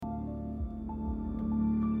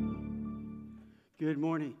Good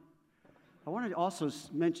morning. I want to also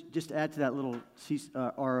mention, just add to that little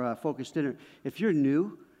our focus dinner. If you're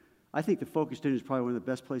new, I think the focus dinner is probably one of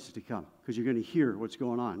the best places to come because you're going to hear what's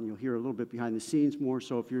going on. You'll hear a little bit behind the scenes more.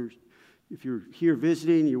 So if you're here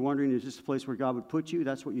visiting, you're wondering, is this a place where God would put you?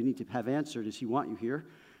 That's what you need to have answered. Does He want you here?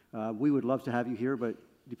 We would love to have you here, but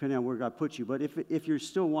depending on where God puts you. But if you're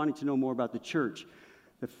still wanting to know more about the church,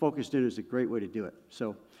 the focus dinner is a great way to do it.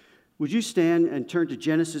 So would you stand and turn to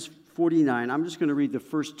Genesis 49? I'm just going to read the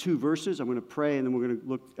first two verses. I'm going to pray, and then we're going to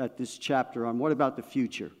look at this chapter on what about the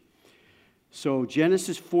future. So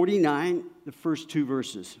Genesis 49, the first two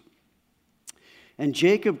verses. And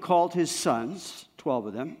Jacob called his sons, 12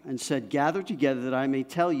 of them, and said, "Gather together that I may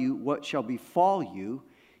tell you what shall befall you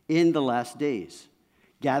in the last days.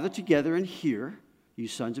 Gather together and hear, you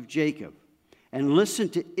sons of Jacob, and listen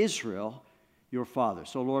to Israel, your father."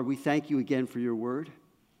 So Lord, we thank you again for your word.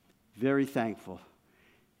 Very thankful.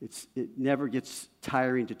 It never gets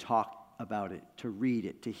tiring to talk about it, to read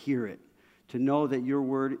it, to hear it, to know that your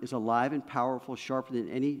word is alive and powerful, sharper than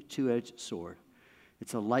any two-edged sword.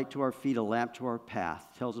 It's a light to our feet, a lamp to our path,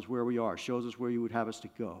 tells us where we are, shows us where you would have us to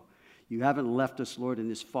go. You haven't left us, Lord, in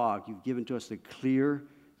this fog. You've given to us the clear,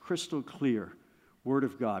 crystal clear word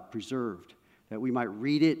of God, preserved, that we might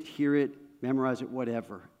read it, hear it, memorize it,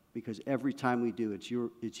 whatever, because every time we do,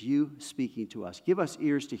 it's you speaking to us. Give us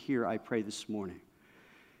ears to hear, I pray, this morning.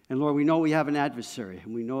 And Lord, we know we have an adversary,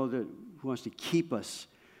 and we know that He wants to keep us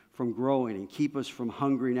from growing and keep us from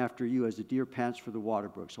hungering after you as the deer pants for the water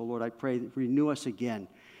brook. So Lord, I pray that renew us again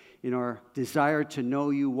in our desire to know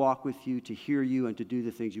you, walk with you, to hear you, and to do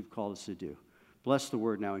the things you've called us to do. Bless the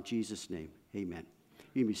word now in Jesus' name. Amen.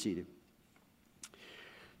 You can be seated.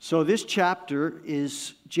 So this chapter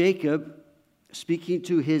is Jacob speaking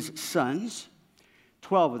to his sons,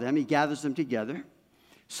 12 of them. He gathers them together.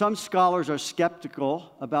 Some scholars are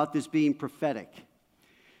skeptical about this being prophetic.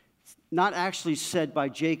 It's not actually said by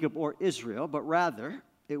Jacob or Israel, but rather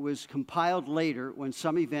it was compiled later when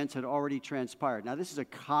some events had already transpired. Now, this is a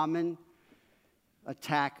common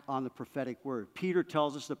attack on the prophetic word. Peter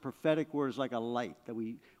tells us the prophetic word is like a light that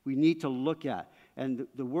we need to look at. And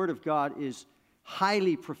the word of God is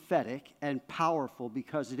highly prophetic and powerful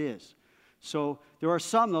because it is. So there are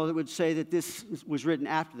some, though, that would say that this was written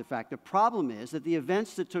after the fact. The problem is that the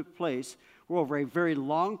events that took place were over a very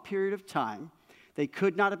long period of time. They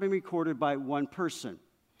could not have been recorded by one person.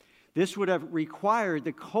 This would have required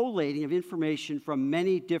the collating of information from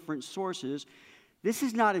many different sources. This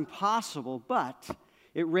is not impossible, but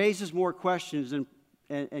it raises more questions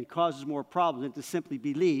and causes more problems than to simply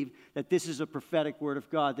believe that this is a prophetic word of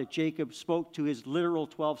God that Jacob spoke to his literal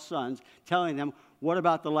 12 sons, telling them, what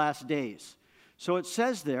about the last days? So it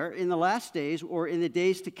says there, in the last days or in the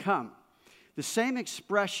days to come. The same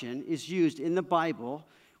expression is used in the Bible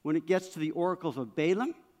when it gets to the oracles of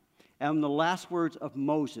Balaam and the last words of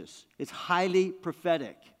Moses. It's highly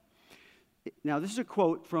prophetic. Now, this is a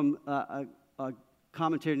quote from a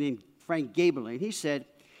commentator named Frank Gaebelein. He said,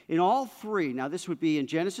 in all three, now this would be in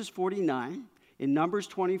Genesis 49, in Numbers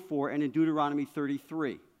 24, and in Deuteronomy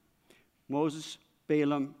 33. Moses,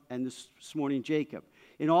 Balaam, and this morning Jacob.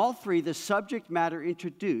 In all three, the subject matter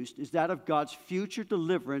introduced is that of God's future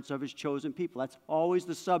deliverance of His chosen people. That's always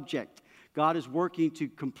the subject. God is working to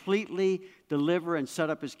completely deliver and set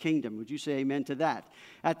up His kingdom. Would you say amen to that?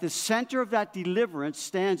 At the center of that deliverance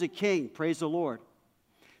stands a king. Praise the Lord.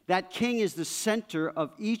 That king is the center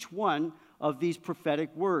of each one of these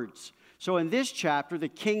prophetic words. So in this chapter, the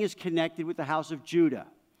king is connected with the house of Judah.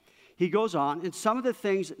 He goes on, and some of the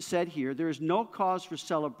things said here, there is no cause for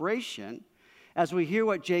celebration as we hear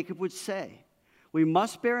what Jacob would say. We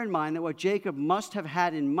must bear in mind that what Jacob must have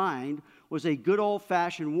had in mind was a good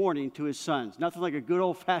old-fashioned warning to his sons. Nothing like a good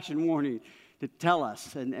old-fashioned warning to tell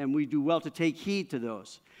us, and we do well to take heed to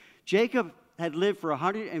those. Jacob had lived for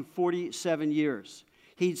 147 years.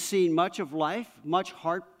 He'd seen much of life, much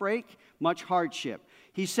heartbreak, much hardship.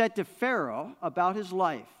 He said to Pharaoh about his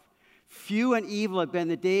life, "Few and evil have been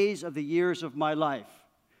the days of the years of my life."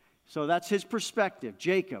 So that's his perspective.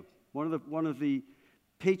 Jacob, one of the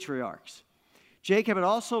patriarchs. Jacob had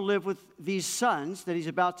also lived with these sons that he's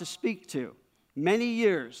about to speak to. Many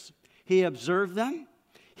years. He observed them.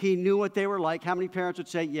 He knew what they were like. How many parents would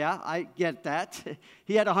say, yeah, I get that?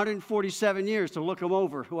 He had 147 years to look them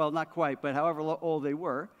over. Well, not quite, but however old they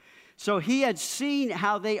were. So he had seen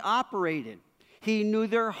how they operated. He knew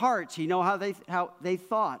their hearts. He knew how they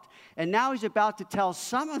thought. And now he's about to tell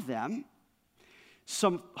some of them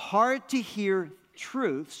some hard-to-hear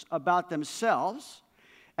truths about themselves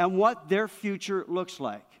and what their future looks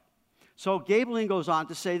like. So Gaebelein goes on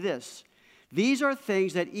to say this. These are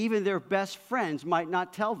things that even their best friends might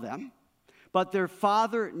not tell them, but their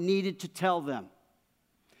father needed to tell them.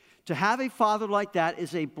 To have a father like that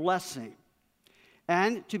is a blessing.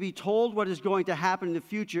 And to be told what is going to happen in the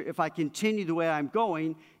future if I continue the way I'm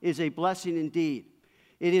going is a blessing indeed.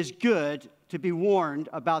 It is good to be warned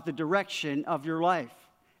about the direction of your life,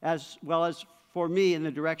 as well as for me in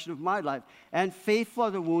the direction of my life. And faithful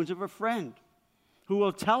are the wounds of a friend who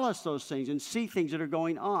will tell us those things and see things that are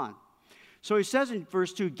going on. So he says in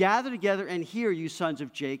verse 2, gather together and hear, you sons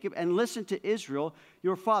of Jacob, and listen to Israel,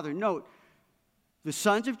 your father. Note, the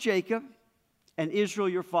sons of Jacob and Israel,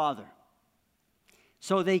 your father.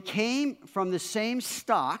 So they came from the same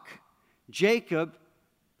stock, Jacob,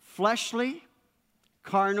 fleshly,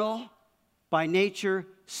 carnal, by nature,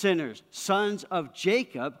 sinners. Sons of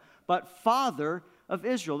Jacob, but father of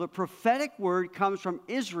Israel. The prophetic word comes from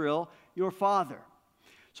Israel, your father.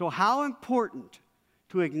 So how important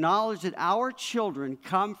to acknowledge that our children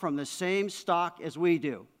come from the same stock as we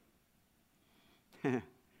do.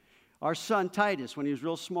 Our son Titus, when he was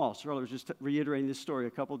real small, Shirley was just reiterating this story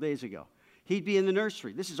a couple days ago. He'd be in the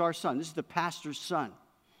nursery. This is our son. This is the pastor's son.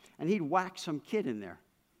 And he'd whack some kid in there.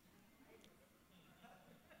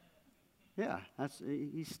 Yeah,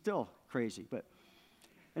 he's still crazy.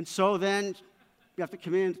 And so then you have to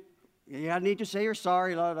come in. I need to say you're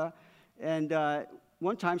sorry. Blah, blah. And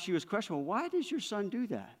one time she was questioning, well, why does your son do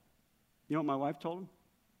that? You know what my wife told him?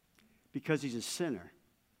 Because he's a sinner.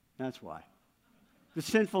 That's why. The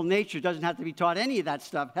sinful nature doesn't have to be taught any of that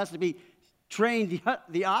stuff. It has to be trained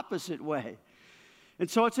the opposite way. And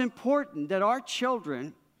so it's important that our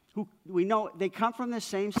children, who we know they come from the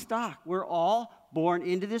same stock. We're all born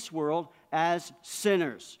into this world as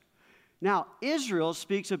sinners. Now, Israel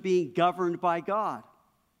speaks of being governed by God.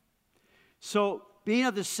 So, being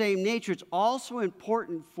of the same nature, it's also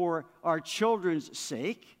important for our children's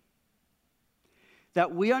sake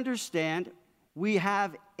that we understand we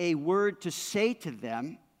have a word to say to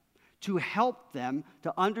them to help them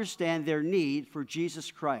to understand their need for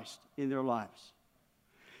Jesus Christ in their lives.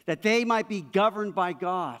 That they might be governed by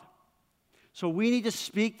God. So we need to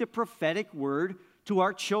speak the prophetic word to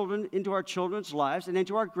our children, into our children's lives, and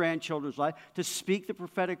into our grandchildren's life, to speak the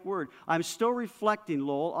prophetic word. I'm still reflecting,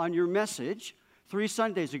 Lowell, on your message 3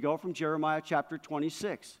 Sundays ago from Jeremiah chapter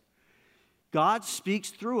 26. God speaks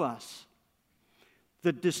through us.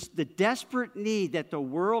 The desperate need that the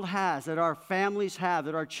world has, that our families have,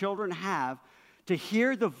 that our children have, to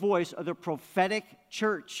hear the voice of the prophetic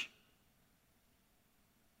church.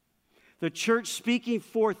 The church speaking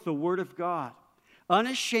forth the word of God,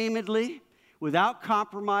 unashamedly, without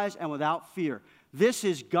compromise, and without fear. This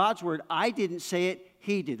is God's word. I didn't say it.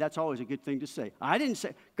 He did. That's always a good thing to say. I didn't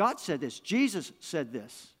say. God said this. Jesus said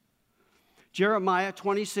this. Jeremiah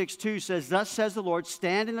 26:2 says, thus says the Lord,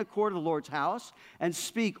 stand in the court of the Lord's house and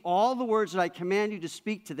speak all the words that I command you to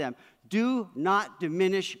speak to them. Do not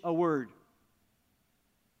diminish a word.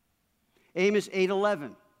 Amos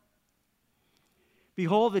 8:11.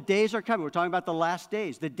 Behold, the days are coming. We're talking about the last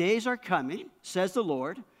days. The days are coming, says the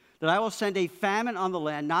Lord, that I will send a famine on the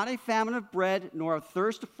land, not a famine of bread, nor of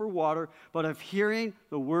thirst for water, but of hearing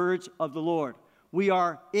the words of the Lord. We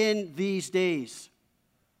are in these days.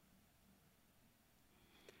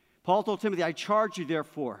 Paul told Timothy, I charge you,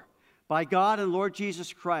 therefore, by God and Lord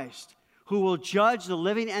Jesus Christ, who will judge the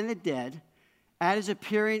living and the dead at his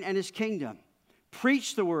appearing and his kingdom.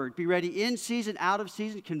 Preach the word, be ready in season, out of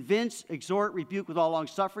season, convince, exhort, rebuke with all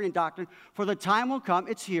long-suffering and doctrine. For the time will come,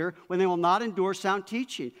 it's here, when they will not endure sound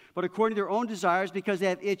teaching, but according to their own desires, because they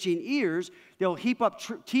have itching ears, they'll heap up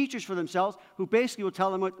teachers for themselves who basically will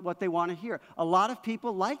tell them what they want to hear. A lot of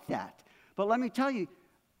people like that. But let me tell you,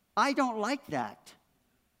 I don't like that.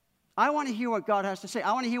 I want to hear what God has to say.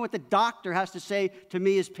 I want to hear what the doctor has to say to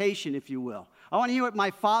me, his patient, if you will. I want to hear what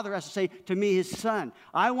my father has to say to me, his son.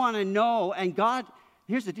 I want to know, and God,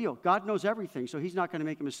 here's the deal. God knows everything, so he's not going to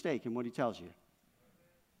make a mistake in what he tells you.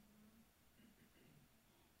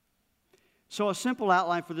 So a simple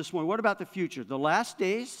outline for this morning. What about the future? The last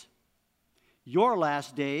days, your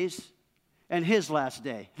last days, and his last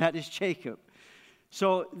day. That is Jacob.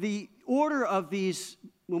 So the order of these,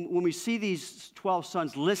 when we see these 12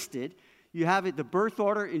 sons listed, you have it, the birth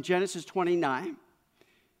order in Genesis 29,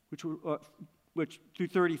 which through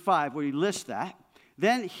 35, where he lists that.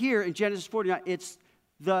 Then here in Genesis 49, it's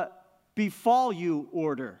the befall you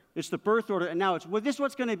order. It's the birth order, and now it's, well, this is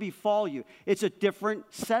what's going to befall you. It's a different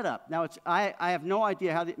setup. Now, I have no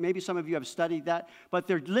idea how, maybe some of you have studied that, but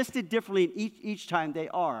they're listed differently in each time they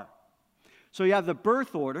are. So you have the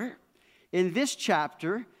birth order. In this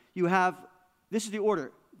chapter, you have, this is the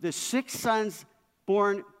order, the 6 sons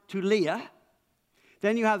born to Leah.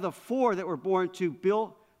 Then you have the 4 that were born to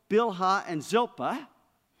Bilhah and Zilpah.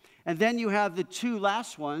 And then you have the two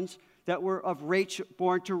last ones that were of Rachel,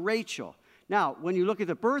 born to Rachel. Now, when you look at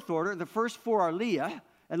the birth order, the first four are Leah,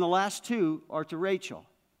 and the last two are to Rachel.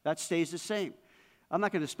 That stays the same. I'm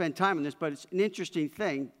not going to spend time on this, but it's an interesting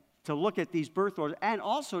thing to look at these birth orders and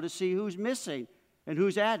also to see who's missing and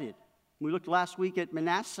who's added. We looked last week at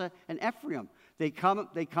Manasseh and Ephraim. They come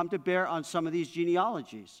to bear on some of these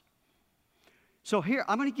genealogies. So here,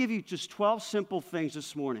 I'm going to give you just 12 simple things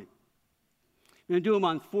this morning. I'm going to do them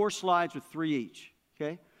on 4 slides with 3 each,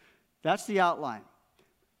 okay? That's the outline.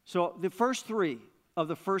 So the first 3 of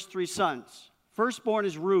the first 3 sons. Firstborn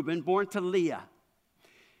is Reuben, born to Leah.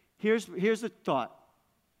 Here's the thought.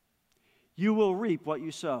 You will reap what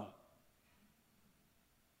you sow.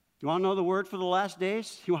 You want to know the word for the last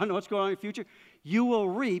days? You want to know what's going on in the future? You will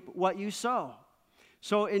reap what you sow.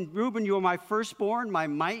 So in Reuben, you are my firstborn, my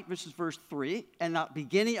might, this is verse 3, and the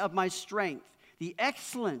beginning of my strength, the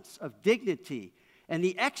excellence of dignity, and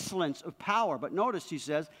the excellence of power. But notice, he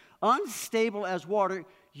says, unstable as water,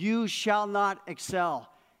 you shall not excel.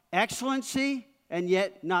 Excellency, and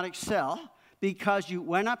yet not excel, because you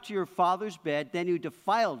went up to your father's bed, then you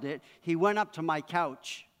defiled it. He went up to my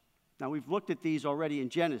couch. Now, we've looked at these already in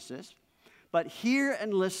Genesis, but hear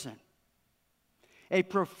and listen. A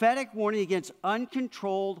prophetic warning against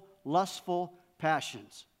uncontrolled, lustful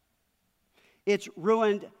passions. It's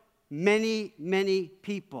ruined many, many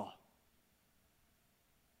people.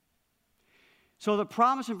 So the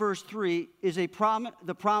promise in verse 3 is the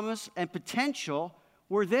promise and potential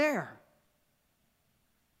were there.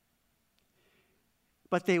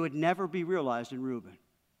 But they would never be realized in Reuben.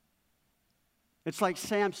 It's like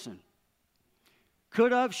Samson.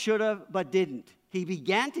 Could have, should have, but didn't. He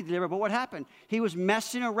began to deliver, but what happened? He was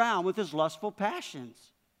messing around with his lustful passions.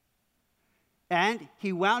 And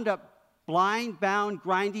he wound up blind, bound,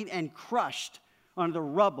 grinding, and crushed under the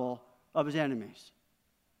rubble of his enemies.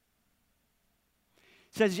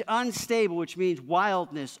 It says he's unstable, which means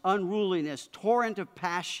wildness, unruliness, torrent of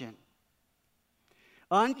passion.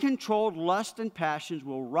 Uncontrolled lust and passions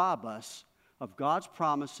will rob us of God's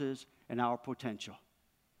promises and our potential.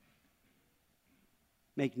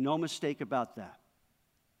 Make no mistake about that.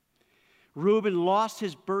 Reuben lost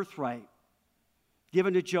his birthright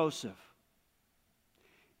given to Joseph.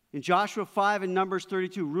 In Joshua 5 and Numbers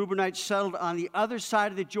 32, Reubenites settled on the other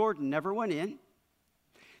side of the Jordan, never went in.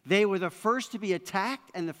 They were the first to be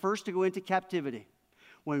attacked and the first to go into captivity.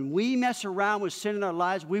 When we mess around with sin in our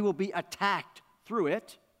lives, we will be attacked through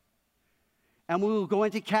it, and we will go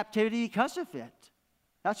into captivity because of it.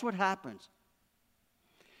 That's what happens.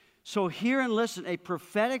 So hear and listen, a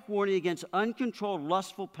prophetic warning against uncontrolled,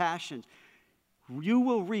 lustful passions. You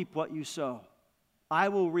will reap what you sow. I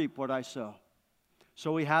will reap what I sow.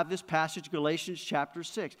 So we have this passage, Galatians chapter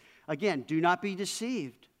 6. Again, do not be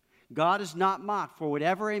deceived. God is not mocked. For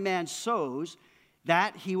whatever a man sows,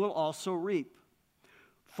 that he will also reap.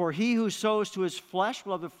 For he who sows to his flesh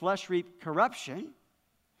will of the flesh reap corruption,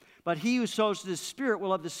 but he who sows to the Spirit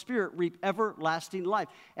will of the Spirit reap everlasting life.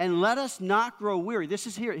 And let us not grow weary. This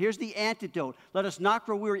is here. Here's the antidote. Let us not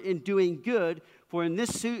grow weary in doing good, for in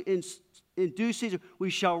due season we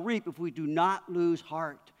shall reap if we do not lose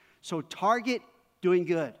heart. So target doing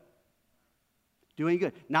good. Doing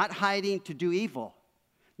good. Not hiding to do evil.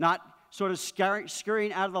 Not sort of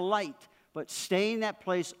scurrying out of the light, but stay in that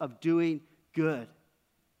place of doing good.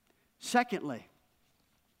 Secondly,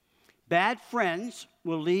 bad friends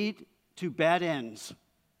will lead to bad ends,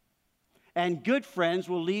 and good friends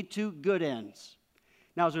will lead to good ends.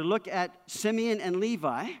 Now, as we look at Simeon and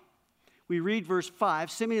Levi, we read verse 5,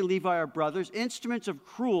 Simeon and Levi are brothers. Instruments of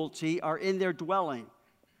cruelty are in their dwelling.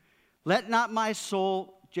 Let not my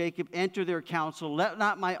soul, Jacob, enter their council. Let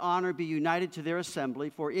not my honor be united to their assembly.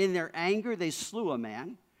 For in their anger they slew a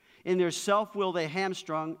man. In their self-will they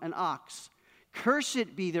hamstrung an ox.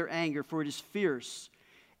 Cursed be their anger, for it is fierce,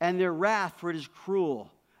 and their wrath, for it is cruel.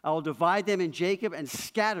 I will divide them in Jacob and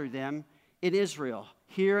scatter them in Israel.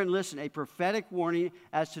 Hear and listen, a prophetic warning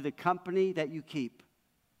as to the company that you keep.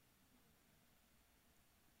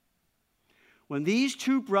 When these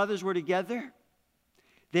two brothers were together,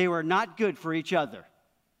 they were not good for each other.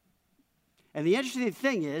 And the interesting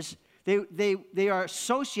thing is, they are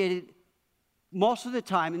associated most of the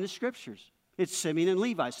time in the Scriptures. It's Simeon and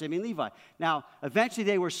Levi, Simeon and Levi. Now, eventually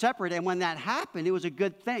they were separate, and when that happened, it was a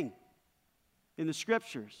good thing in the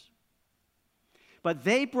Scriptures. But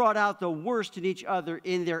they brought out the worst in each other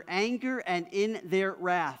in their anger and in their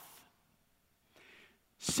wrath.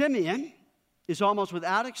 Simeon is almost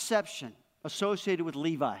without exception associated with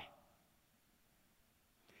Levi.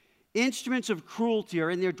 Instruments of cruelty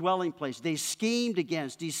are in their dwelling place. They schemed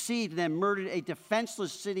against, deceived, and then murdered a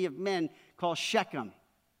defenseless city of men called Shechem.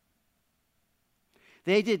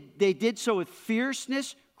 They did so with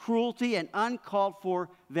fierceness, cruelty, and uncalled for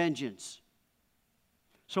vengeance.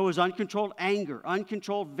 So it was uncontrolled anger,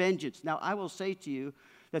 uncontrolled vengeance. Now, I will say to you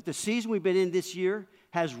that the season we've been in this year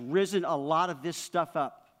has risen a lot of this stuff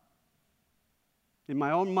up. In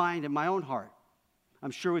my own mind and my own heart.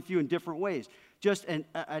 I'm sure with you in different ways. Just an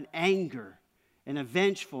anger, and a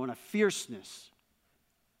vengeful, and a fierceness.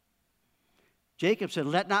 Jacob said,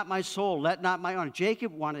 let not my soul, let not my honor.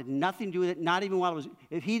 Jacob wanted nothing to do with it, not even while it was,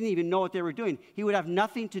 if he didn't even know what they were doing, he would have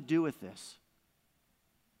nothing to do with this.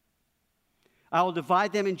 I will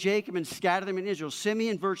divide them in Jacob and scatter them in Israel.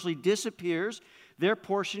 Simeon virtually disappears. Their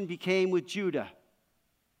portion became with Judah.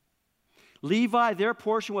 Levi, their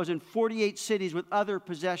portion was in 48 cities with other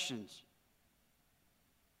possessions.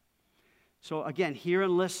 So again, hear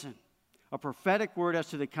and listen. A prophetic word as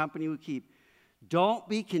to the company we keep. Don't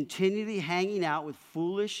be continually hanging out with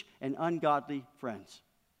foolish and ungodly friends.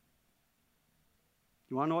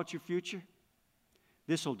 You want to know what's your future?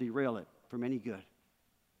 This will derail it from any good.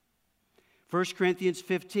 1 Corinthians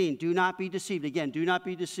 15, do not be deceived. Again, do not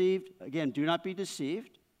be deceived. Again, do not be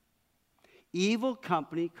deceived. Evil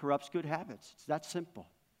company corrupts good habits. It's that simple.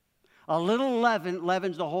 A little leaven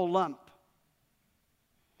leavens the whole lump.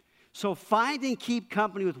 So find and keep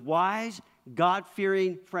company with wise,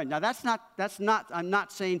 God-fearing friends. Now I'm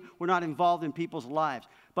not saying we're not involved in people's lives,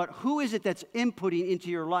 but who is it that's inputting into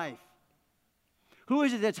your life? Who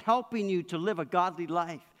is it that's helping you to live a godly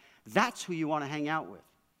life? That's who you want to hang out with.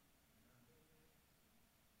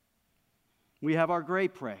 We have our Gray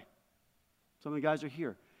Pray. Some of the guys are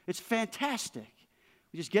here. It's fantastic.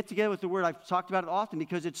 We just get together with the Word. I've talked about it often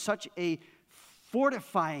because it's such a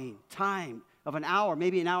fortifying time of an hour,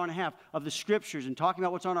 maybe an hour and a half, of the Scriptures and talking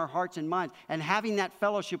about what's on our hearts and minds and having that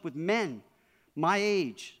fellowship with men my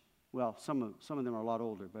age. Well, some of them are a lot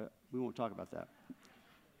older, but we won't talk about that.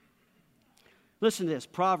 Listen to this,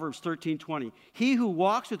 Proverbs 13:20. He who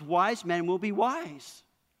walks with wise men will be wise,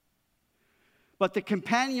 but the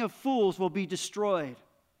companion of fools will be destroyed.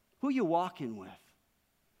 Who are you walking with?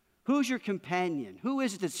 Who's your companion? Who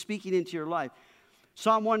is it that's speaking into your life?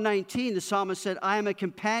 Psalm 119, the psalmist said, I am a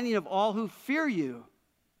companion of all who fear you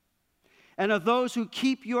and of those who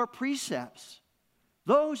keep your precepts.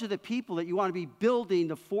 Those are the people that you want to be building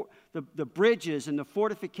the bridges and the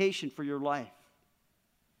fortification for your life.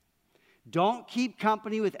 Don't keep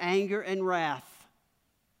company with anger and wrath.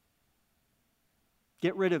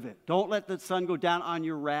 Get rid of it. Don't let the sun go down on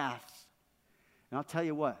your wrath. And I'll tell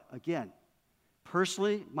you what, again,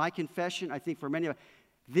 personally, my confession, I think for many of us,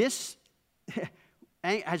 this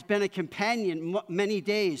has been a companion many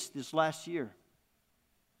days this last year.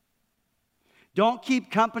 Don't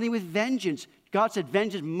keep company with vengeance. God said,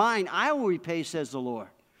 vengeance mine, I will repay, says the Lord.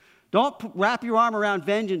 Don't wrap your arm around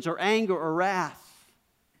vengeance or anger or wrath.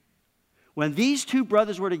 When these two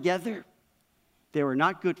brothers were together, they were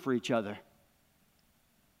not good for each other.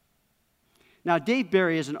 Now, Dave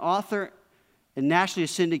Barry is an author and nationally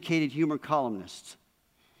syndicated humor columnist.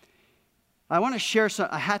 I want to share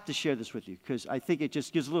I had to share this with you because I think it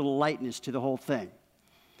just gives a little lightness to the whole thing.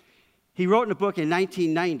 He wrote in a book in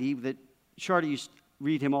 1990 that Shardy used to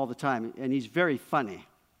read him all the time, and he's very funny.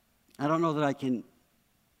 I don't know that I can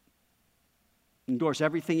endorse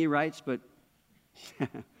everything he writes, but I'm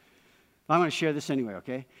going to share this anyway,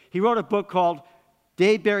 okay? He wrote a book called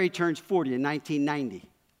Dave Barry Turns 40 in 1990.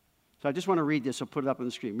 So I just want to read this. I'll put it up on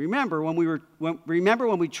the screen. Remember when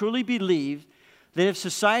we truly believed that if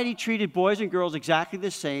society treated boys and girls exactly the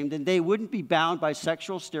same, then they wouldn't be bound by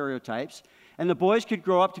sexual stereotypes, and the boys could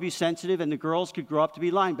grow up to be sensitive, and the girls could grow up to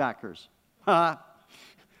be linebackers.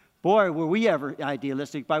 Boy, were we ever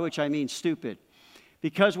idealistic, by which I mean stupid.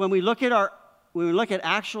 Because when we look at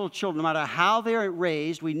actual children, no matter how they're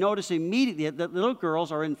raised, we notice immediately that little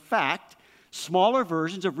girls are in fact smaller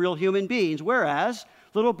versions of real human beings, whereas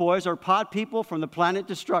little boys are pod people from the planet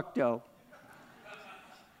Destructo.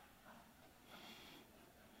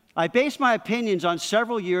 I base my opinions on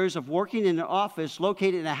several years of working in an office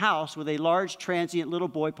located in a house with a large transient little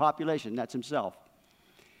boy population. That's himself.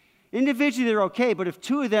 Individually, they're okay, but if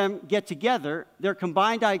two of them get together, their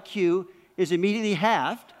combined IQ is immediately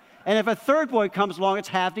halved. And if a third boy comes along, it's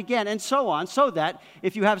halved again, and so on, so that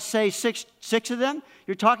if you have, say, six of them,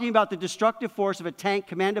 you're talking about the destructive force of a tank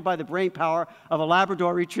commanded by the brain power of a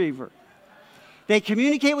Labrador retriever. They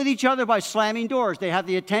communicate with each other by slamming doors. They have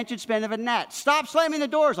the attention span of a gnat. Stop slamming the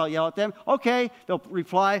doors, I'll yell at them. Okay, they'll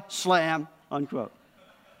reply, slam, unquote.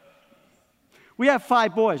 We have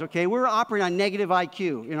 5 boys, okay? We're operating on negative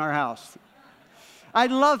IQ in our house. I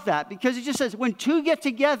love that because it just says when two get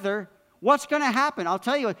together, what's going to happen? I'll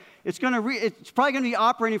tell you, it's probably going to be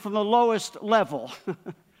operating from the lowest level.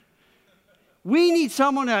 We need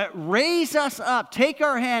someone to raise us up, take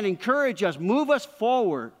our hand, encourage us, move us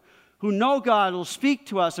forward, who know God, will speak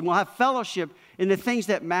to us, and will have fellowship in the things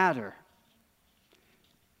that matter.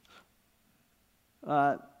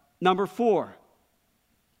 Number 4,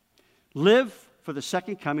 live for the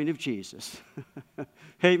second coming of Jesus.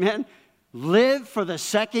 Amen? Live for the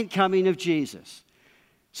second coming of Jesus.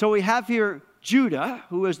 So we have here Judah,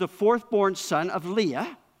 who is the fourth-born son of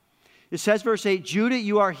Leah. It says, verse 8, Judah,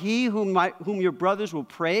 you are he whom your brothers will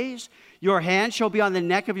praise. Your hand shall be on the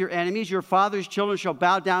neck of your enemies. Your father's children shall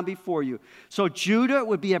bow down before you. So Judah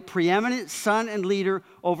would be a preeminent son and leader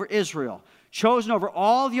over Israel, chosen over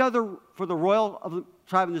all the other for the royal of the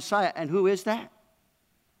tribe of Messiah. And who is that?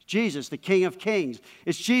 Jesus, the King of Kings.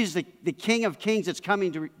 It's Jesus, the King of Kings that's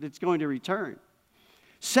going to return.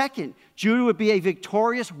 Second, Judah would be a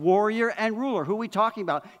victorious warrior and ruler. Who are we talking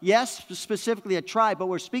about? Yes, specifically a tribe, but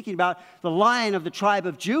we're speaking about the Lion of the tribe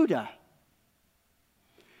of Judah.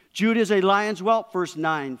 Judah is a lion's whelp, verse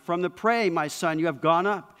 9. From the prey, my son, you have gone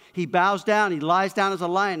up. He bows down, he lies down as a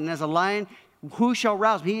lion, and as a lion, who shall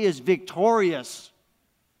rouse him? He is victorious.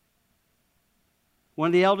 One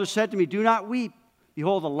of the elders said to me, do not weep.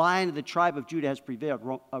 Behold, the Lion of the tribe of Judah has prevailed.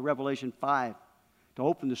 Revelation 5, to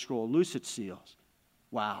open the scroll, loose its seals.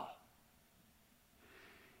 Wow.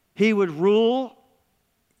 He would rule,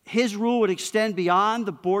 his rule would extend beyond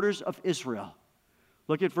the borders of Israel.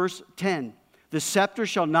 Look at verse 10. The scepter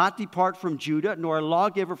shall not depart from Judah, nor a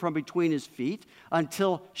lawgiver from between his feet,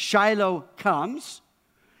 until Shiloh comes,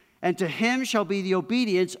 and to him shall be the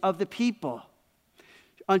obedience of the people.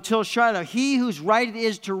 Until Shiloh, he whose right it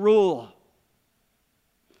is to rule.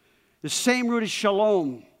 The same root is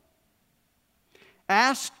shalom.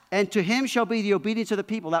 Ask, and to him shall be the obedience of the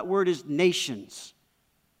people. That word is nations.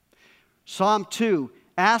 Psalm 2,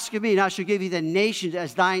 ask of me, and I shall give you the nations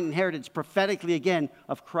as thine inheritance, prophetically again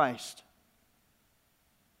of Christ.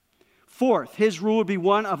 Fourth, his rule would be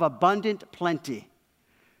one of abundant plenty.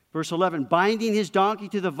 Verse 11, binding his donkey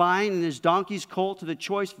to the vine and his donkey's colt to the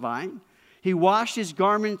choice vine. He washed his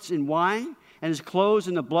garments in wine and his clothes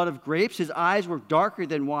in the blood of grapes. His eyes were darker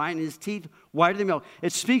than wine, and his teeth whiter than milk.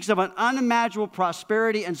 It speaks of an unimaginable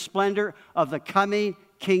prosperity and splendor of the coming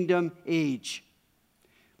kingdom age.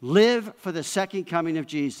 Live for the second coming of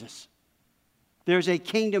Jesus. There's a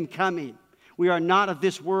kingdom coming. We are not of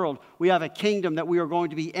this world. We have a kingdom that we are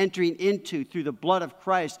going to be entering into through the blood of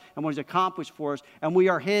Christ and what he's accomplished for us. And we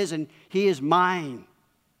are his, and he is mine.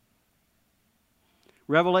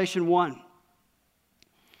 Revelation 1.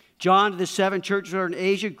 John to the 7 churches that are in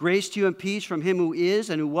Asia, grace to you and peace from him who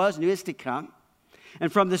is and who was and who is to come,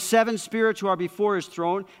 and from the 7 spirits who are before his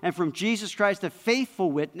throne, and from Jesus Christ, the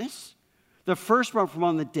faithful witness, the firstborn from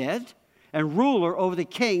among the dead, and ruler over the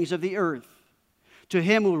kings of the earth. To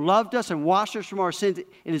him who loved us and washed us from our sins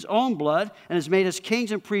in his own blood, and has made us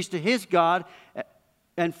kings and priests to his God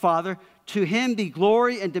and Father, to him be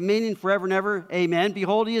glory and dominion forever and ever. Amen.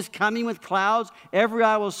 Behold, he is coming with clouds. Every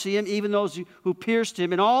eye will see him, even those who pierced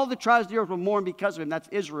him. And all the tribes of the earth will mourn because of him. That's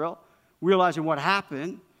Israel, realizing what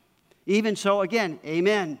happened. Even so, again,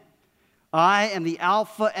 amen. I am the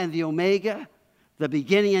Alpha and the Omega, the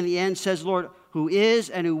beginning and the end, says the Lord, who is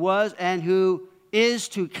and who was and who is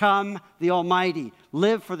to come, the Almighty.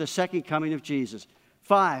 Live for the second coming of Jesus.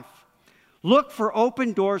 5, look for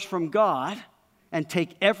open doors from God and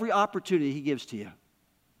take every opportunity he gives to you.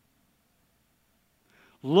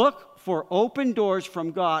 Look for open doors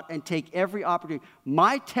from God and take every opportunity.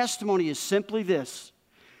 My testimony is simply this.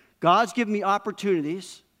 God's given me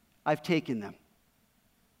opportunities. I've taken them.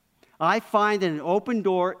 I find that an open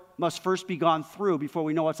door must first be gone through before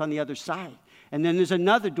we know what's on the other side. And then there's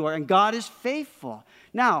another door, and God is faithful.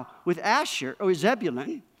 Now, with Asher, or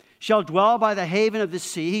Zebulun, shall dwell by the haven of the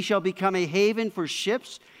sea. He shall become a haven for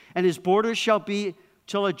ships, and his borders shall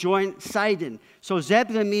adjoin Sidon. So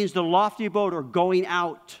Zebulun means the lofty abode, or going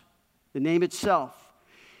out, the name itself.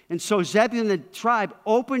 And so Zebulun, the tribe,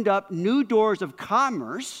 opened up new doors of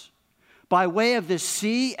commerce by way of the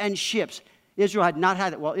sea and ships. Israel had not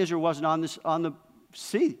had it. Well, Israel wasn't on the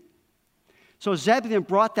sea. So Zebulun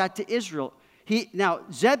brought that to Israel. Now,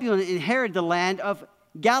 Zebulun inherited the land of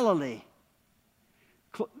Galilee.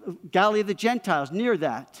 Galilee of the Gentiles, near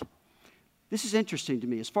that. This is interesting to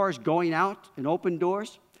me. As far as going out and open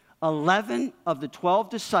doors, 11 of the 12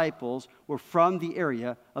 disciples were from the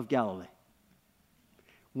area of Galilee.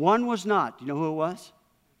 One was not. Do you know who it was?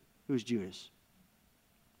 It was Judas.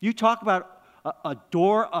 You talk about a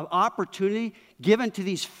door of opportunity given to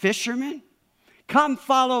these fishermen. Come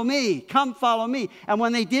follow me. Come follow me. And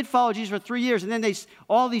when they did follow Jesus for 3 years, and then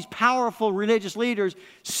all these powerful religious leaders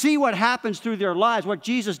see what happens through their lives, what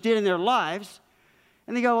Jesus did in their lives,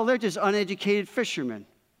 And they go, well, they're just uneducated fishermen.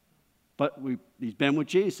 But he's been with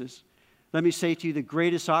Jesus. Let me say to you, the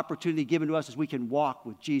greatest opportunity given to us is we can walk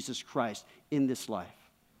with Jesus Christ in this life.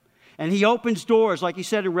 And he opens doors, like he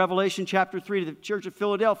said in Revelation chapter 3 to the church of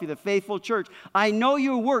Philadelphia, the faithful church. I know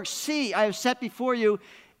your works. See, I have set before you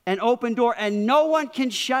an open door, and no one can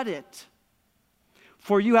shut it.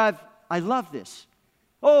 For you have, I love this.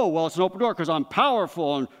 Oh, well, it's an open door because I'm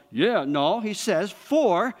powerful. And yeah, no, he says,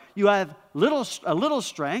 for you have a little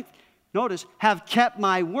strength. Notice, have kept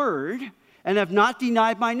my word and have not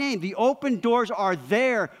denied my name. The open doors are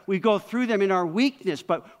there. We go through them in our weakness,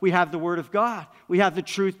 but we have the word of God. We have the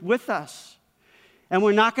truth with us. And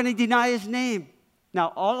we're not going to deny his name.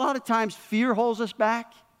 Now, a lot of times, fear holds us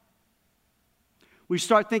back. We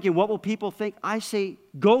start thinking, what will people think? I say,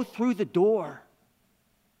 go through the door.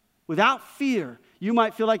 Without fear, you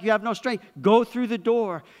might feel like you have no strength. Go through the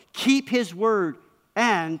door. Keep his word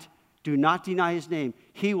and do not deny his name.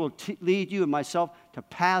 He will lead you and myself to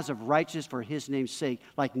paths of righteousness for his name's sake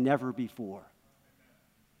like never before.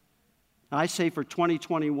 I say for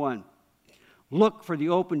 2021, look for the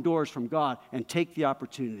open doors from God and take the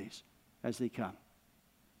opportunities as they come.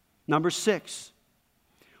 Number 6,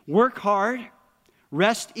 work hard,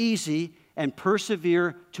 rest easy, and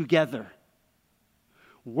persevere together.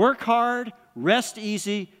 Work hard, rest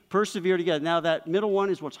easy, persevere together. Now, that middle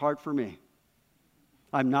one is what's hard for me.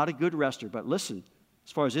 I'm not a good rester, but listen,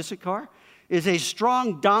 as far as Issachar, is a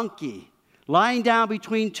strong donkey lying down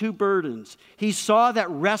between two burdens. He saw that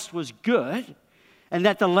rest was good and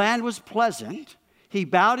that the land was pleasant. He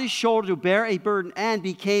bowed his shoulder to bear a burden and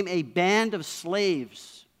became a band of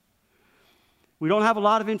slaves. We don't have a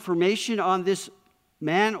lot of information on this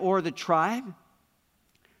man or the tribe.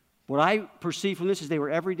 What I perceive from this is they were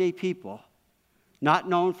everyday people, not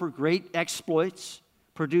known for great exploits,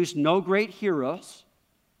 produced no great heroes.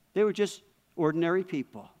 They were just ordinary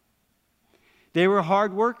people. They were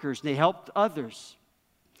hard workers. They helped others.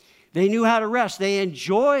 They knew how to rest. They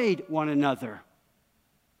enjoyed one another.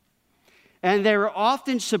 And they were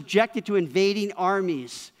often subjected to invading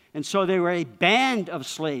armies. And so they were a band of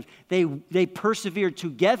slaves. They persevered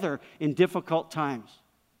together in difficult times.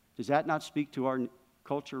 Does that not speak to our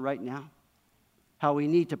culture right now? How we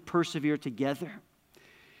need to persevere together.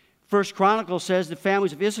 First Chronicles says the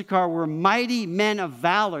families of Issachar were mighty men of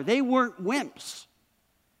valor. They weren't wimps.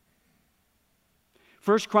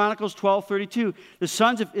 First Chronicles 12:32. The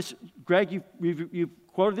sons of Greg, you've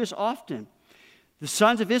quoted this often. The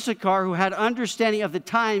sons of Issachar who had understanding of the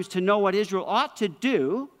times to know what Israel ought to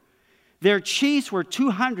do. Their chiefs were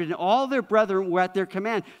 200, and all their brethren were at their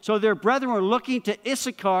command. So their brethren were looking to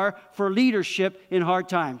Issachar for leadership in hard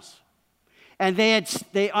times. And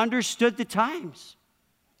they understood the times.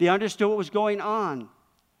 They understood what was going on.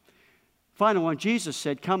 Final one, Jesus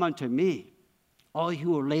said, come unto me, all you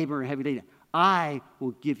who are labor and heavy laden. I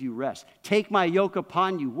will give you rest. Take my yoke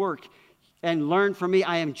upon you, work, and learn from me.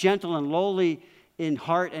 I am gentle and lowly in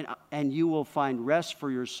heart, and you will find rest for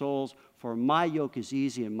your souls. For my yoke is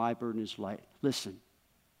easy and my burden is light. Listen,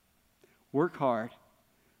 work hard,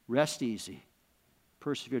 rest easy,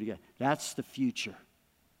 persevere together. That's the future.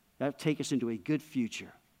 That'll take us into a good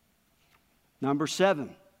future. Number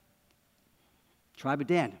 7, tribe of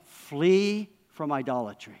Dan, flee from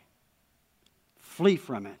idolatry. Flee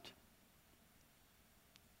from it.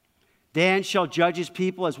 Dan shall judge his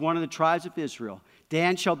people as one of the tribes of Israel.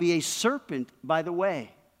 Dan shall be a serpent by the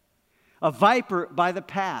way, a viper by the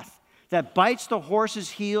path, that bites the horse's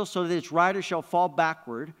heel so that its rider shall fall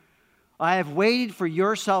backward. I have waited for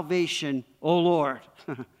your salvation, O Lord.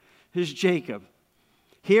 Here's Jacob.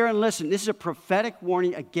 Hear and listen. This is a prophetic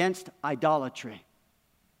warning against idolatry.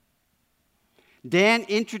 Dan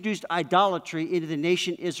introduced idolatry into the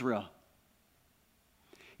nation Israel.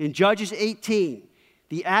 In Judges 18,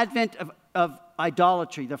 the advent of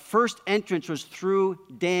idolatry, the first entrance was through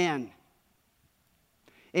Dan.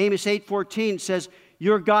 Amos 8:14 says,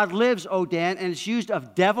 your God lives, O Dan, and is used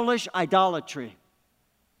of devilish idolatry.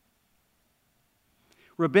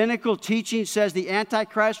 Rabbinical teaching says the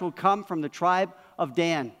Antichrist will come from the tribe of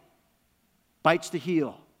Dan. Bites the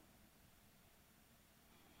heel.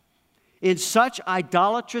 In such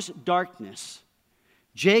idolatrous darkness,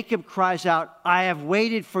 Jacob cries out, I have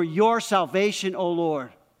waited for your salvation, O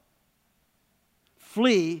Lord.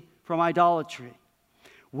 Flee from idolatry.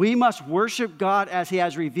 We must worship God as he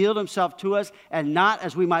has revealed himself to us and not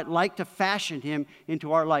as we might like to fashion him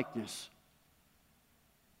into our likeness.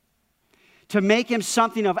 To make him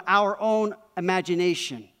something of our own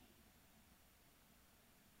imagination.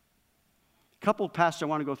 A couple of passages I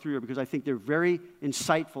want to go through here because I think they're very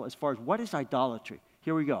insightful as far as what is idolatry.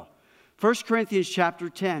 Here we go. 1 Corinthians chapter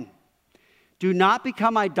 10. Do not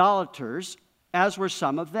become idolaters, as were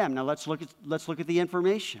some of them. Now let's look at the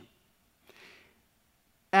information.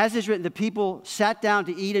 As is written, the people sat down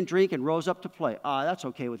to eat and drink and rose up to play. That's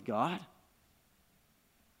okay with God.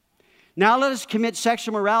 Now let us commit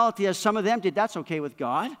sexual morality as some of them did. That's okay with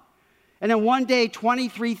God. And then one day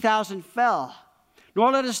 23,000 fell.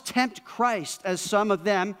 Nor let us tempt Christ as some of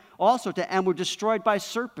them also and were destroyed by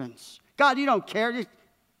serpents. God, you don't care.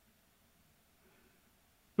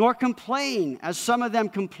 Nor complain as some of them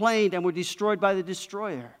complained and were destroyed by the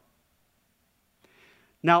destroyer.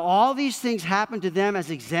 Now all these things happened to them as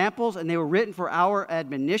examples, and they were written for our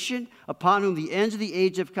admonition, upon whom the ends of the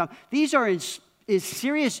age have come. These are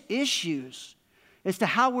serious issues as to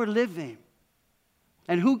how we're living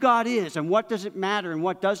and who God is and what does it matter and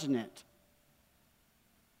what doesn't it.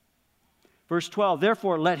 Verse 12,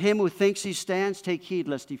 therefore let him who thinks he stands take heed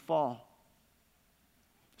lest he fall.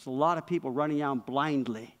 There's a lot of people running out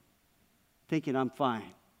blindly thinking I'm fine.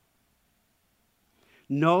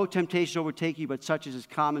 No temptation overtake you, but such as is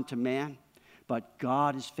common to man. But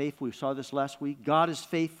God is faithful. We saw this last week. God is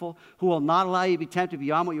faithful, who will not allow you to be tempted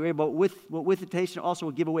beyond what you're able, but with temptation also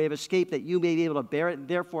will give a way of escape that you may be able to bear it.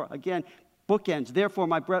 Therefore, again, bookends. Therefore,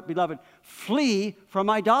 my beloved, flee from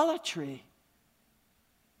idolatry.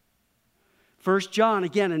 1 John,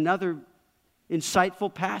 again, another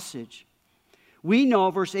insightful passage. We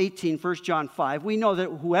know, verse 18, 1 John 5, we know that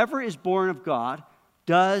whoever is born of God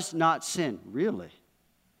does not sin. Really?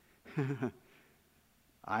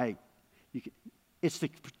 It's the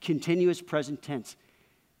continuous present tense.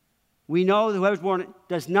 We know that whoever is born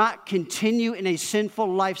does not continue in a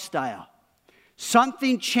sinful lifestyle.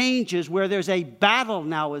 Something changes where there's a battle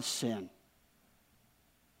now with sin.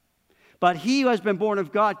 But he who has been born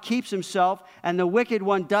of God keeps himself, and the wicked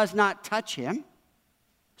one does not touch him.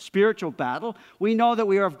 Spiritual battle. We know that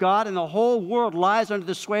we are of God, and the whole world lies under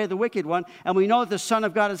the sway of the wicked one. And we know that the Son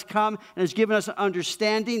of God has come and has given us an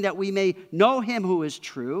understanding that we may know him who is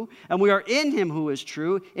true. And we are in him who is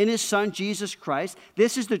true, in his Son, Jesus Christ.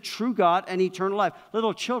 This is the true God and eternal life.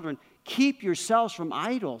 Little children, keep yourselves from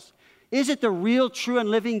idols. Is it the real, true, and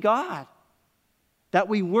living God that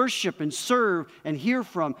we worship and serve and hear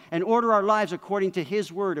from and order our lives according to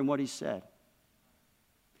his word and what he said?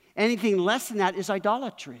 Anything less than that is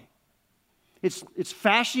idolatry. It's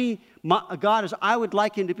fashioning a God as I would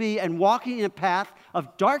like him to be and walking in a path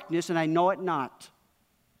of darkness, and I know it not.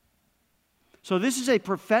 So this is a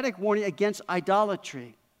prophetic warning against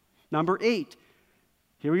idolatry. Number 8.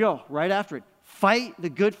 Here we go, right after it. Fight the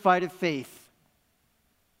good fight of faith.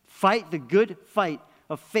 Fight the good fight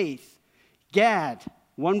of faith. Gad,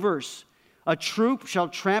 one verse. A troop shall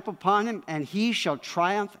trample upon him, and he shall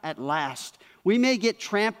triumph at last. We may get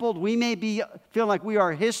trampled. We may feel like we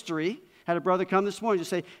are history. Had a brother come this morning to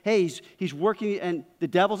say, hey, he's working and the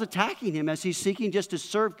devil's attacking him as he's seeking just to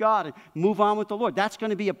serve God and move on with the Lord. That's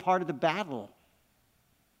going to be a part of the battle.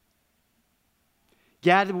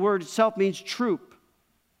 Gad, the word itself means troop.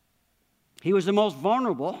 He was the most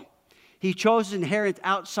vulnerable. He chose his inheritance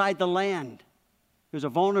outside the land. There's a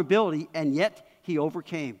vulnerability, and yet he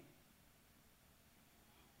overcame.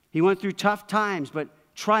 He went through tough times, but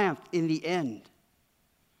triumphed in the end.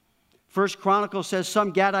 First Chronicles says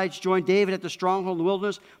some Gadites joined David at the stronghold in the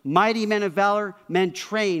wilderness. Mighty men of valor, men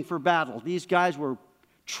trained for battle. These guys were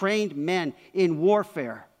trained men in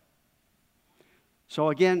warfare. So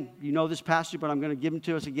again, you know this passage, but I'm going to give them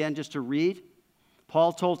to us again just to read.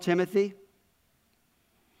 Paul told Timothy,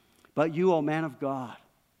 but you, O man of God,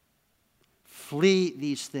 flee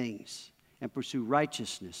these things and pursue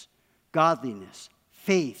righteousness, godliness,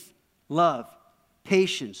 faith, love,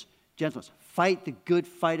 patience, gentleness. Fight the good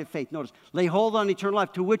fight of faith. Notice, lay hold on eternal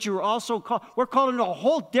life, to which you are also called. We're called into a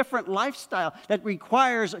whole different lifestyle that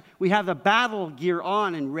requires we have the battle gear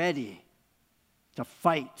on and ready to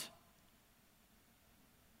fight.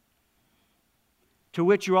 To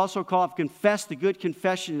which you also called, confess the good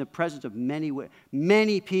confession in the presence of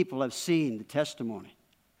many people have seen the testimony.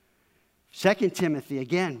 2 Timothy,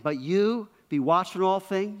 again, but you be watchful in all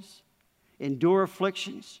things, endure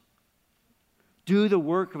afflictions, do the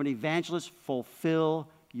work of an evangelist, fulfill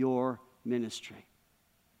your ministry.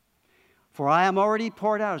 For I am already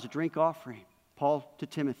poured out as a drink offering, Paul to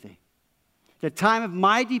Timothy. The time of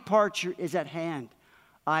my departure is at hand.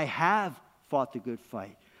 I have fought the good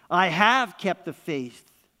fight. I have kept the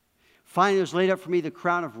faith. Finally, there is laid up for me the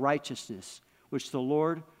crown of righteousness, which the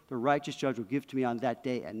Lord, the righteous judge, will give to me on that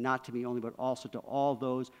day, and not to me only, but also to all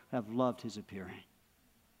those who have loved his appearing.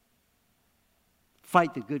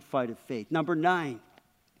 Fight the good fight of faith. Number 9,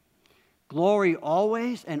 glory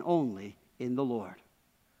always and only in the Lord.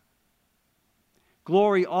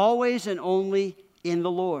 Glory always and only in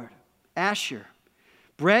the Lord. Asher.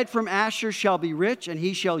 Bread from Asher shall be rich, and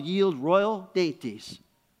he shall yield royal dainties.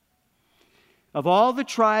 Of all the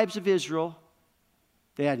tribes of Israel,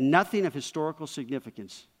 they had nothing of historical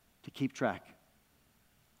significance to keep track.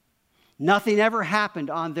 Nothing ever happened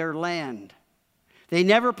on their land. They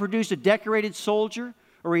never produced a decorated soldier,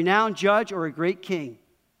 a renowned judge, or a great king.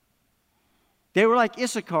 They were like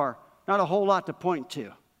Issachar, not a whole lot to point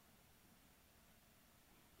to.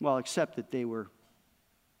 Well, except that they were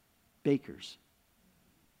bakers.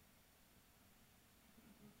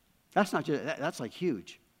 That's like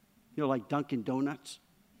huge. You know, like Dunkin' Donuts,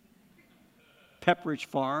 Pepperidge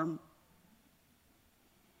Farm,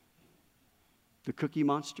 the Cookie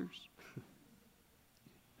Monsters.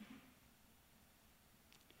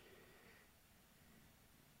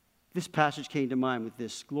 This passage came to mind with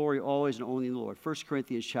this: glory always and only in the Lord. 1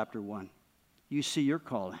 Corinthians chapter 1. You see your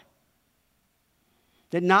calling.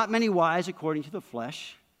 That not many wise according to the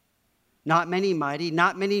flesh, not many mighty,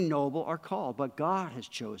 not many noble are called, but God has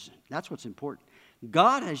chosen. That's what's important.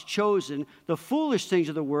 God has chosen the foolish things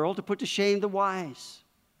of the world to put to shame the wise.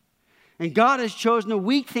 And God has chosen the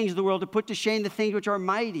weak things of the world to put to shame the things which are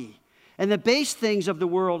mighty. And the base things of the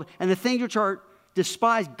world and the things which are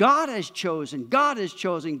despised, God has chosen, God has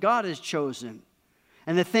chosen, God has chosen.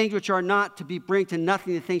 And the things which are not to be bring to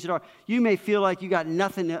nothing, the things that are. You may feel like you got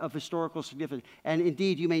nothing of historical significance. And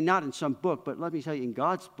indeed, you may not in some book. But let me tell you, in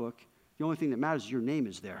God's book, the only thing that matters is your name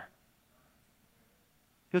is there.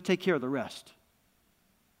 He'll take care of the rest.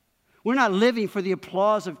 We're not living for the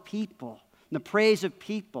applause of people, the praise of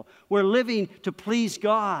people. We're living to please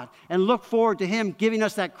God and look forward to Him giving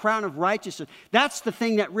us that crown of righteousness. That's the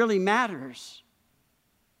thing that really matters.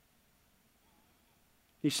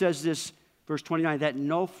 He says this, verse 29, that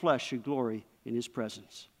no flesh should glory in His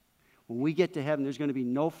presence. When we get to heaven, there's going to be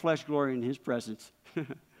no flesh glory in His presence. You're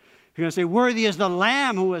going to say, worthy is the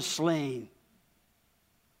Lamb who was slain.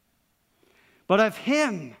 But of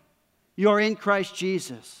Him you are in Christ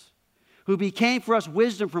Jesus, who became for us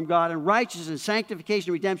wisdom from God and righteousness and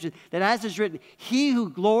sanctification and redemption, that as is written, he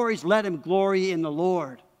who glories, let him glory in the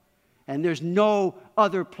Lord. And there's no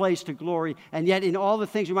other place to glory. And yet in all the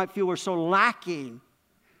things we might feel we're so lacking,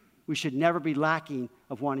 we should never be lacking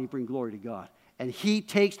of wanting to bring glory to God. And He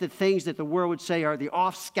takes the things that the world would say are the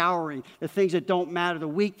off-scouring, the things that don't matter, the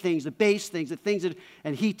weak things, the base things, the things that,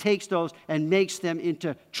 and He takes those and makes them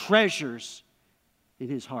into treasures in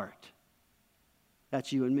His heart.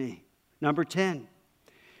 That's you and me. Number 10,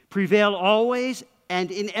 prevail always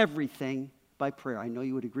and in everything by prayer. I know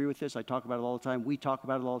you would agree with this. I talk about it all the time. We talk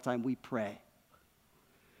about it all the time. We pray.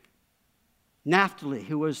 Naphtali,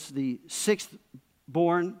 who was the sixth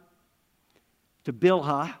born to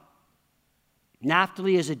Bilhah.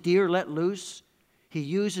 Naphtali is a deer let loose. He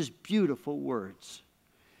uses beautiful words.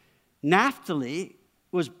 Naphtali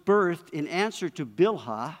was birthed in answer to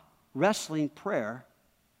Bilhah wrestling prayer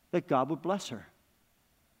that God would bless her.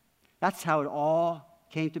 That's how it all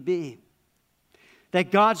came to be. That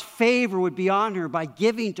God's favor would be on her by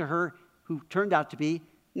giving to her who turned out to be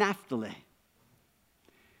Naphtali.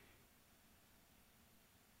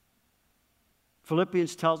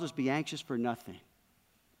 Philippians tells us, be anxious for nothing,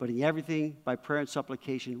 but in everything by prayer and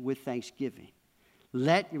supplication with thanksgiving.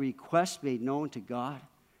 Let your requests be made known to God,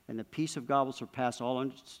 and the peace of God will surpass all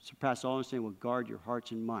understanding, will guard your hearts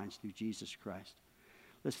and minds through Jesus Christ.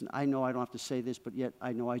 Listen, I know I don't have to say this, but yet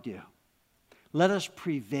I know I do. Let us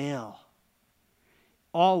prevail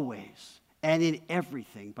always and in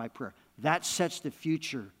everything by prayer. That sets the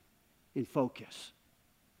future in focus.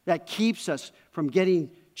 That keeps us from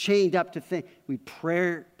getting chained up to things. We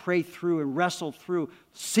pray through and wrestle through,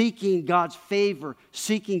 seeking God's favor,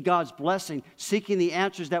 seeking God's blessing, seeking the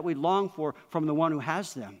answers that we long for from the one who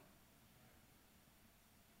has them.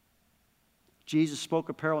 Jesus spoke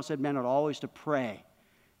a parable and said, men ought always to pray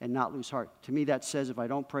and not lose heart. To me, that says if I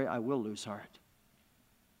don't pray, I will lose heart.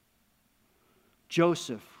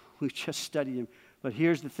 Joseph, we just studied him, but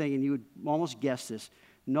here's the thing, and you would almost guess this.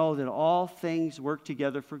 Know that all things work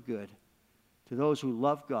together for good to those who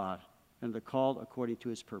love God and are called according to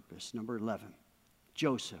His purpose. Number 11,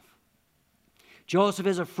 Joseph. Joseph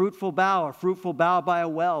is a fruitful bough by a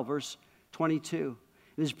well, verse 22.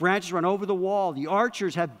 And his branches run over the wall. The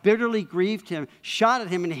archers have bitterly grieved him, shot at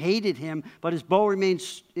him and hated him, but his bow remained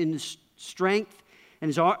in strength,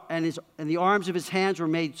 and the arms of his hands were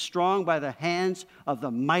made strong by the hands of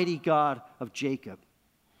the mighty God of Jacob.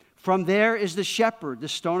 From there is the shepherd, the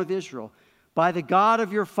stone of Israel, by the God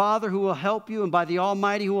of your father who will help you, and by the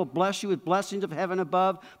Almighty who will bless you with blessings of heaven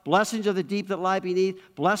above, blessings of the deep that lie beneath,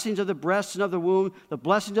 blessings of the breasts and of the womb. The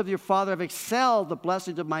blessings of your father have excelled the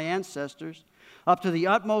blessings of my ancestors, up to the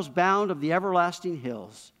utmost bound of the everlasting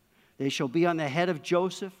hills. They shall be on the head of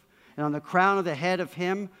Joseph and on the crown of the head of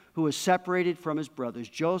him who was separated from his brothers.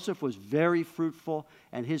 Joseph was very fruitful,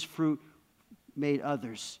 and his fruit made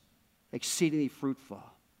others exceedingly fruitful.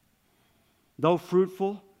 Though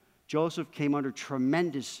fruitful, Joseph came under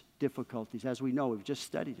tremendous difficulties, as we know. We've just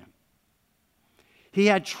studied him. He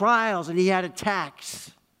had trials and he had attacks.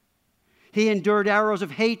 He endured arrows of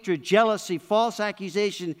hatred, jealousy, false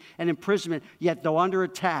accusation, and imprisonment. Yet, though under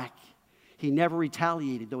attack, he never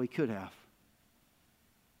retaliated, though he could have.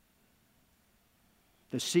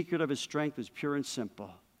 The secret of his strength was pure and simple.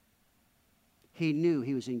 He knew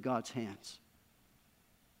he was in God's hands.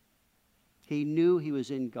 He knew he was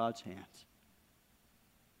in God's hands.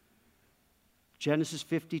 Genesis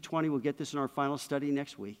 50:20, we'll get this in our final study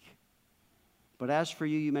next week. But as for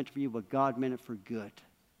you, you meant it for you, but God meant it for good.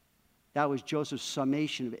 That was Joseph's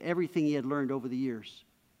summation of everything he had learned over the years.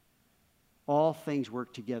 All things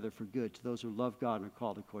work together for good to those who love God and are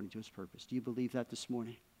called according to his purpose. Do you believe that this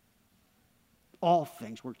morning? All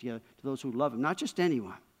things work together to those who love him, not just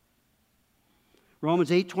anyone. Romans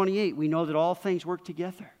 8:28, we know that all things work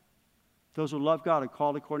together. Those who love God are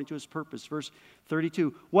called according to his purpose. Verse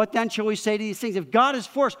 32, what then shall we say to these things? If God is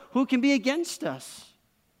for us, who can be against us?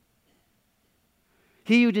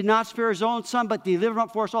 He who did not spare his own son, but delivered him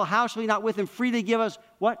up for us all, how shall he not with him freely give us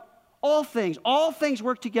what? All things. All things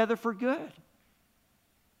work together for good.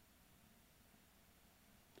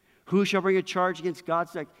 Who shall bring a charge against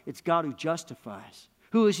God's elect? It's God who justifies.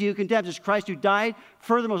 Who is he who condemns? It's Christ who died,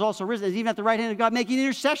 furthermore is also risen, is even at the right hand of God, making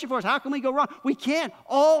intercession for us. How can we go wrong? We can't.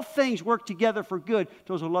 All things work together for good to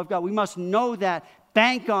those who love God. We must know that,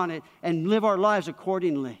 bank on it, and live our lives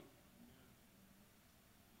accordingly.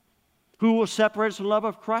 Who will separate us from the love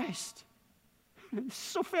of Christ? It's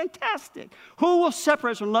so fantastic. Who will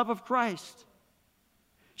separate us from the love of Christ?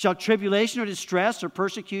 Shall tribulation or distress or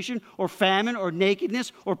persecution or famine or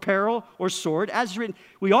nakedness or peril or sword? As written,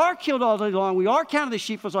 we are killed all day long. We are counted as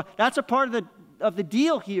sheep for slaughter. That's a part of the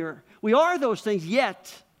deal here. We are those things,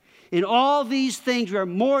 yet in all these things we are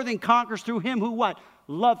more than conquerors through him who what?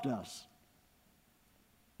 Loved us.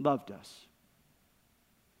 Loved us.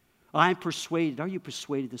 I'm persuaded. Are you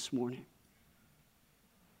persuaded this morning?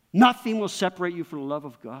 Nothing will separate you from the love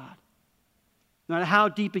of God. No matter how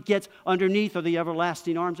deep it gets, underneath are the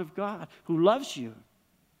everlasting arms of God who loves you,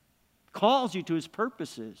 calls you to his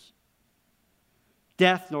purposes.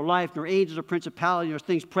 Death, nor life, nor angels, nor principality, nor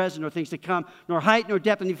things present, nor things to come, nor height, nor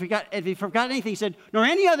depth. And if you forgot anything, he said, nor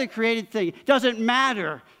any other created thing. It doesn't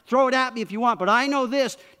matter. Throw it at me if you want. But I know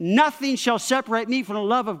this, nothing shall separate me from the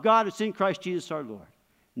love of God that's in Christ Jesus our Lord.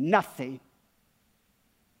 Nothing.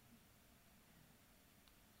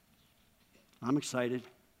 I'm excited.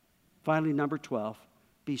 Finally, number 12,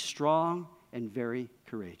 be strong and very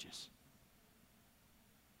courageous.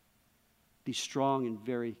 Be strong and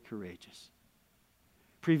very courageous.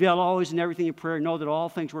 Prevail always in everything in prayer. Know that all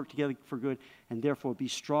things work together for good, and therefore be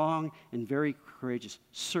strong and very courageous.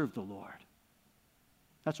 Serve the Lord.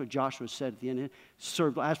 That's what Joshua said at the end.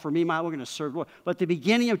 Serve. As for me, we're going to serve the Lord. But the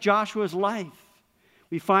beginning of Joshua's life,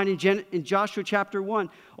 we find in Joshua chapter 1,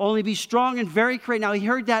 only be strong and very courageous. Now, he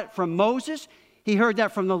heard that from Moses, he heard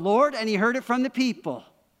that from the Lord, and he heard it from the people.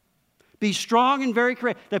 Be strong and very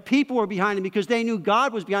courageous. The people were behind him because they knew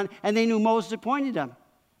God was behind him, and they knew Moses appointed them,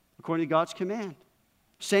 according to God's command.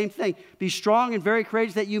 Same thing. Be strong and very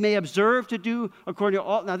courageous that you may observe to do according to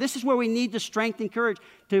all. Now, this is where we need the strength and courage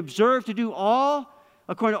to observe to do all,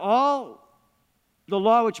 according to all the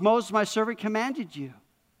law which Moses, my servant, commanded you.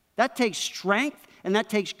 That takes strength and that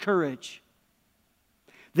takes courage.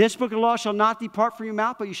 This book of the law shall not depart from your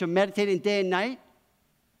mouth, but you shall meditate in day and night,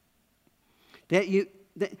 that you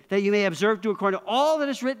may observe to do according to all that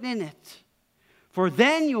is written in it. For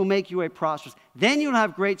then you will make your way prosperous. Then you'll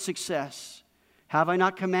have great success. Have I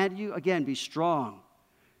not commanded you? Again, be strong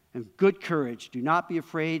and good courage. Do not be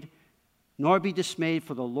afraid, nor be dismayed,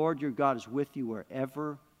 for the Lord your God is with you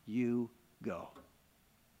wherever you go.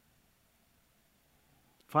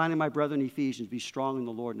 Finally, my brethren, Ephesians, be strong in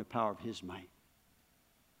the Lord and the power of his might.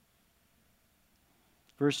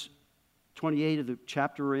 Verse 28 of the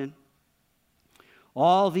chapter we're in.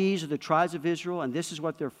 All these are the tribes of Israel, and this is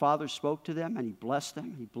what their father spoke to them, and he blessed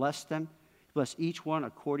them. He blessed them. He blessed each one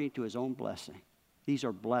according to his own blessing. These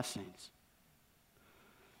are blessings.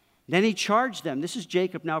 Then he charged them. This is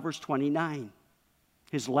Jacob now, verse 29.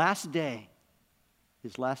 His last day.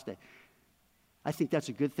 His last day. I think that's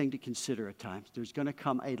a good thing to consider at times. There's going to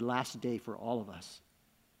come a last day for all of us.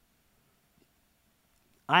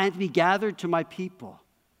 I am to be gathered to my people.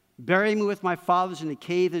 Bury me with my fathers in the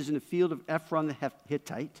cave that is in the field of Ephron the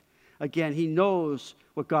Hittite. Again, he knows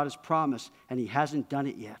what God has promised, and he hasn't done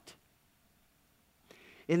it yet.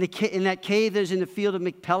 In that cave that is in the field of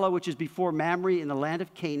Machpelah, which is before Mamre in the land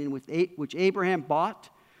of Canaan, which Abraham bought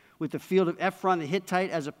with the field of Ephron the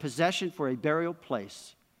Hittite as a possession for a burial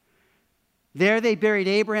place. There they buried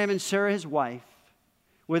Abraham and Sarah his wife,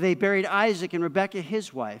 where they buried Isaac and Rebekah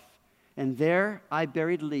his wife, and there I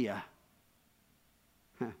buried Leah.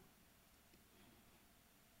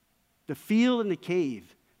 The field and the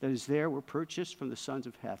cave that is there were purchased from the sons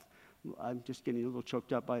of Heth. I'm just getting a little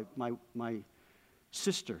choked up by my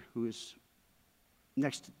sister, who is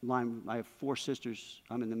next line. I have 4 sisters.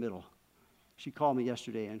 I'm in the middle. She called me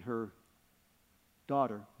yesterday, and her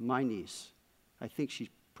daughter, my niece, I think she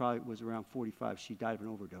probably was around 45. She died of an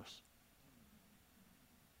overdose.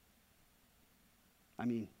 I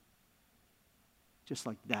mean, just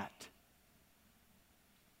like that.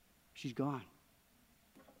 She's gone.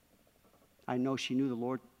 I know she knew the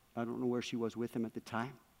Lord. I don't know where she was with him at the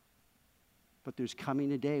time. But there's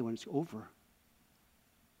coming a day when it's over.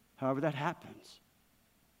 However that happens.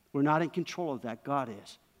 We're not in control of that. God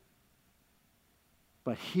is.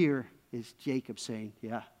 But here is Jacob saying,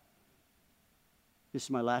 yeah, this is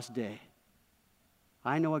my last day.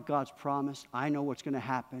 I know what God's promised. I know what's going to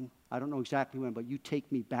happen. I don't know exactly when, but you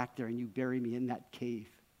take me back there and you bury me in that cave.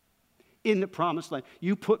 In the promised land.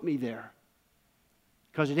 You put me there.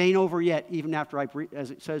 Because it ain't over yet, even after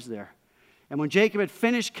as it says there. And when Jacob had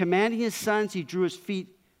finished commanding his sons, he drew his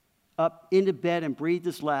feet up into bed and breathed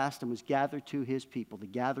his last and was gathered to his people, the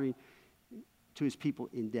gathering to his people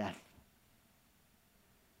in death.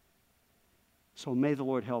 So may the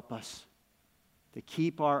Lord help us to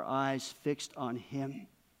keep our eyes fixed on him.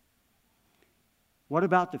 What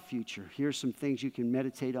about the future? Here's some things you can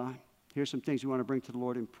meditate on. Here's some things we want to bring to the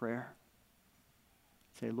Lord in prayer.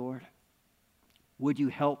 Say, Lord, would you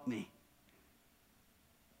help me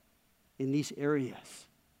in these areas?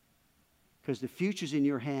 Because the future's in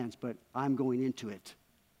your hands, but I'm going into it.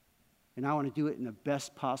 And I want to do it in the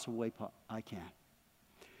best possible way I can.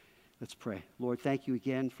 Let's pray. Lord, thank you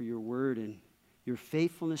again for your word and your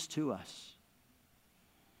faithfulness to us.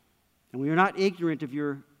 And we are not ignorant of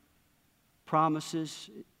your promises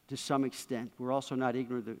to some extent. We're also not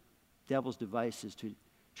ignorant of the devil's devices to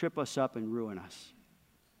trip us up and ruin us.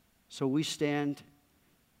 So we stand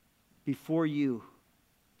before you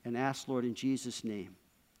and ask, Lord, in Jesus' name,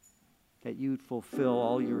 that you would fulfill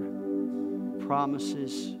all your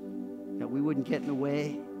promises, that we wouldn't get in the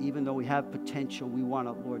way, even though we have potential. We want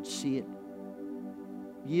to, Lord, see it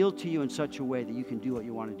yield to you in such a way that you can do what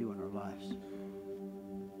you want to do in our lives.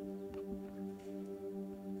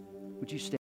 Would you stand?